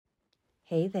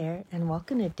Hey there, and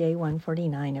welcome to day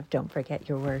 149 of Don't Forget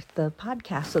Your Worth, the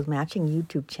podcast with matching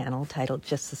YouTube channel titled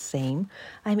just the same.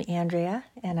 I'm Andrea,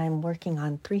 and I'm working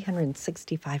on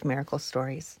 365 miracle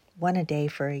stories, one a day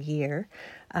for a year.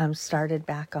 Started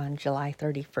back on July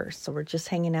 31st, so we're just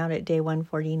hanging out at day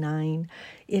 149.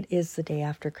 It is the day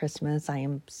after Christmas. I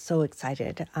am so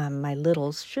excited. My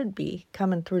littles should be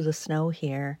coming through the snow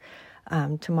here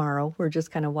tomorrow. We're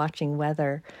just kind of watching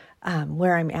weather.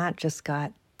 Where I'm at just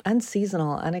got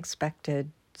unseasonal, unexpected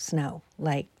snow.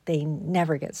 Like, they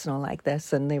never get snow like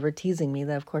this. And they were teasing me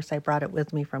that, of course, I brought it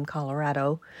with me from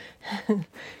Colorado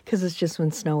because it's just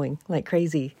been snowing like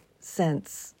crazy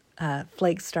since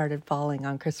flakes started falling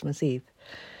on Christmas Eve.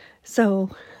 So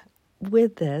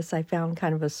with this, I found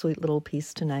kind of a sweet little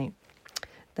piece tonight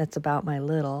that's about my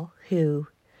little who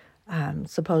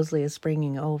supposedly is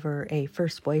bringing over a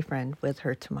first boyfriend with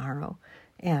her tomorrow.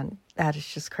 And that is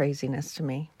just craziness to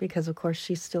me because, of course,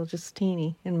 she's still just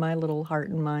teeny in my little heart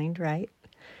and mind, right?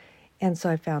 And so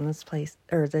I found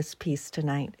this piece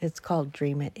tonight. It's called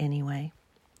Dream It Anyway.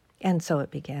 And so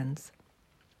it begins.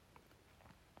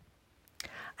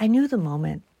 I knew the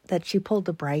moment that she pulled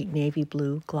the bright navy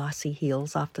blue glossy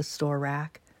heels off the store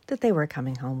rack that they were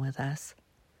coming home with us.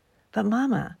 But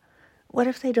Mama, what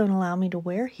if they don't allow me to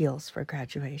wear heels for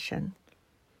graduation?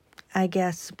 I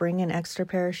guess bring an extra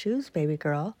pair of shoes, baby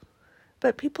girl.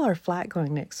 But people are flat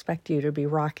going to expect you to be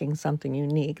rocking something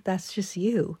unique. That's just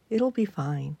you. It'll be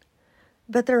fine.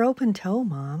 But they're open toe,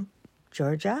 Mom.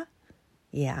 Georgia?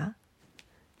 Yeah.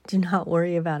 Do not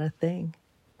worry about a thing.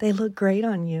 They look great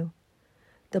on you.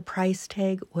 The price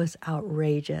tag was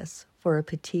outrageous for a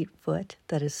petite foot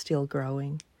that is still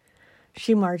growing.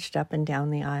 She marched up and down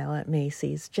the aisle at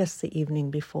Macy's just the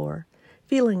evening before,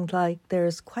 feeling like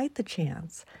there's quite the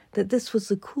chance that this was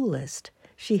the coolest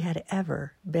she had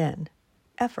ever been.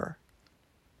 Ever.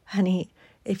 Honey,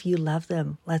 if you love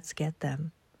them, let's get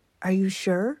them. Are you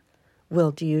sure?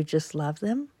 Well, do you just love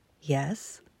them?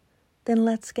 Yes. Then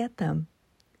let's get them.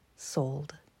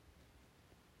 Sold.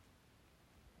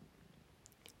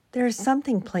 There is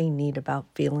something plain neat about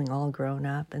feeling all grown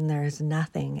up, and there is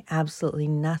nothing, absolutely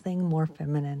nothing more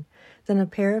feminine than a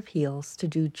pair of heels to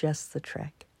do just the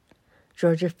trick.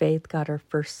 Georgia Faith got her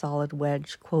first solid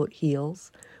wedge, quote,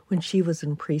 heels when she was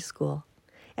in preschool,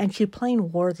 and she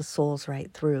plain wore the soles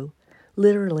right through,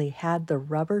 literally had the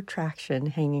rubber traction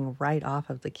hanging right off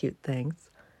of the cute things.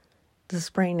 The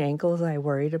sprained ankles I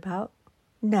worried about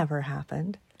never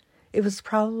happened. It was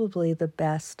probably the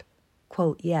best,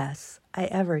 quote, yes I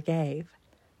ever gave,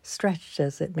 stretched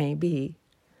as it may be.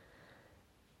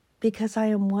 Because I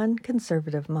am one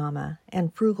conservative mama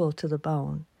and frugal to the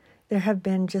bone, there have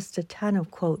been just a ton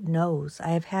of, quote, no's I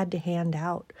have had to hand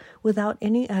out without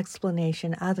any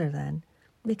explanation other than,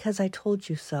 because I told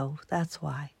you so, that's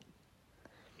why.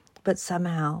 But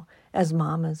somehow, as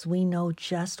mamas, we know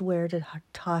just where to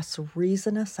toss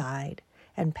reason aside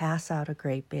and pass out a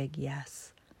great big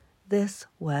yes. This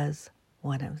was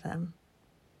one of them.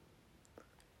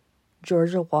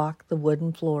 Georgia walked the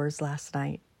wooden floors last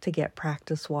night to get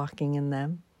practice walking in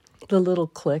them. The little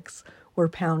clicks were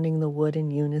pounding the wood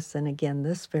in unison again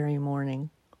this very morning.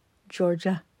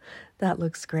 Georgia, that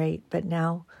looks great, but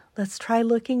now let's try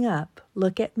looking up.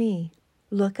 Look at me.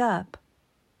 Look up.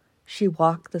 She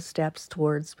walked the steps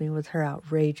towards me with her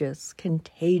outrageous,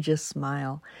 contagious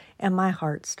smile, and my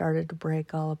heart started to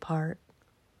break all apart.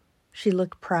 She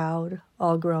looked proud,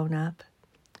 all grown up,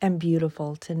 and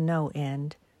beautiful to no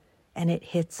end, and it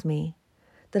hits me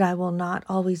that I will not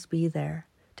always be there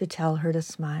to tell her to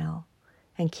smile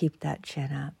and keep that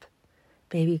chin up.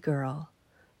 Baby girl,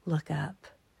 look up.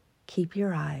 Keep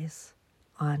your eyes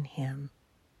on him.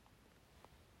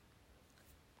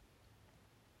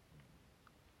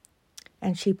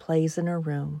 And she plays in her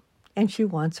room, and she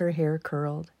wants her hair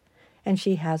curled, and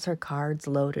she has her cards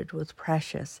loaded with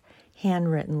precious,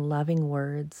 handwritten, loving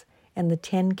words and the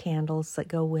 10 candles that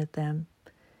go with them.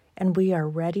 And we are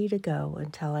ready to go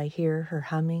until I hear her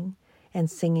humming and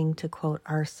singing to quote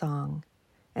our song.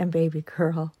 And baby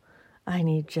girl, I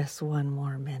need just one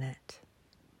more minute.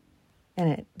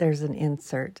 And there's an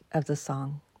insert of the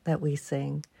song that we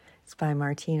sing. It's by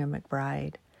Martina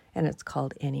McBride, and it's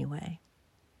called Anyway.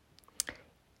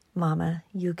 Mama,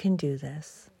 you can do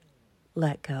this.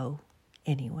 Let go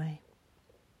anyway.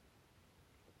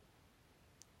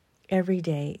 Every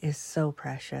day is so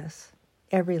precious.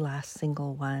 Every last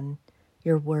single one.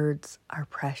 Your words are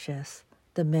precious.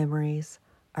 The memories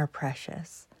are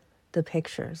precious. The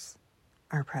pictures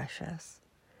are precious.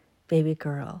 Baby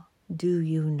girl, do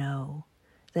you know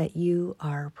that you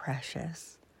are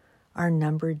precious? Our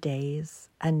numbered days,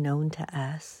 unknown to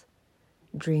us.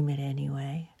 Dream it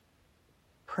anyway.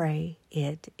 pray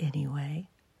it anyway.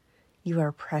 You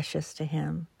are precious to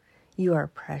him. You are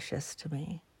precious to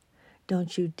me.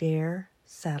 Don't you dare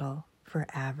settle for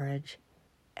average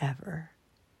ever.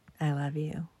 I love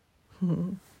you.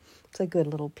 It's a good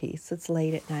little piece. It's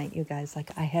late at night, you guys.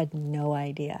 Like, I had no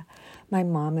idea. My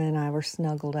mama and I were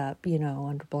snuggled up,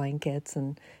 under blankets,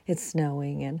 and it's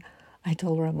snowing. And I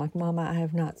told her, I'm like, Mama, I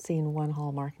have not seen one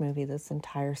Hallmark movie this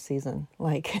entire season.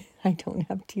 Like, I don't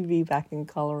have TV back in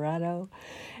Colorado.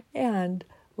 And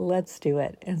let's do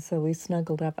it. And so we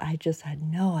snuggled up. I just had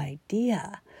no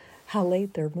idea how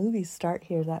late their movies start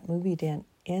here. That movie didn't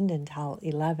end until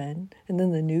 11, and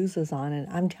then the news was on,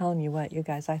 and I'm telling you what, you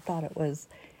guys, I thought it was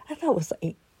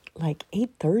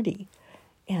 8:30,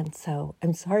 and so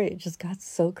I'm sorry it just got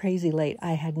so crazy late.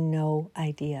 I had no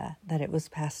idea that it was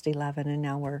past 11, and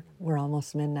now we're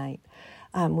almost midnight,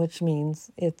 which means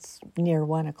it's near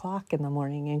 1 o'clock in the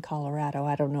morning in Colorado.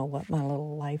 I don't know what my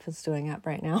little life is doing up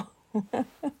right now.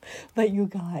 But you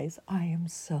guys, I am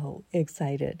so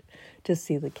excited to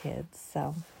see the kids.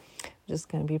 So I'm just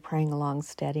going to be praying along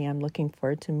steady. I'm looking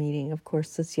forward to meeting, of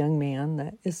course, this young man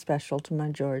that is special to my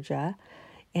Georgia,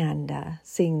 and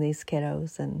seeing these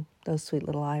kiddos and those sweet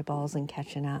little eyeballs and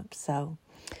catching up. So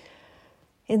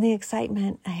in the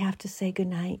excitement, I have to say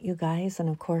goodnight, you guys. And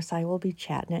of course, I will be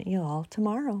chatting at you all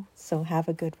tomorrow. So have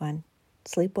a good one.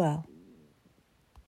 Sleep well.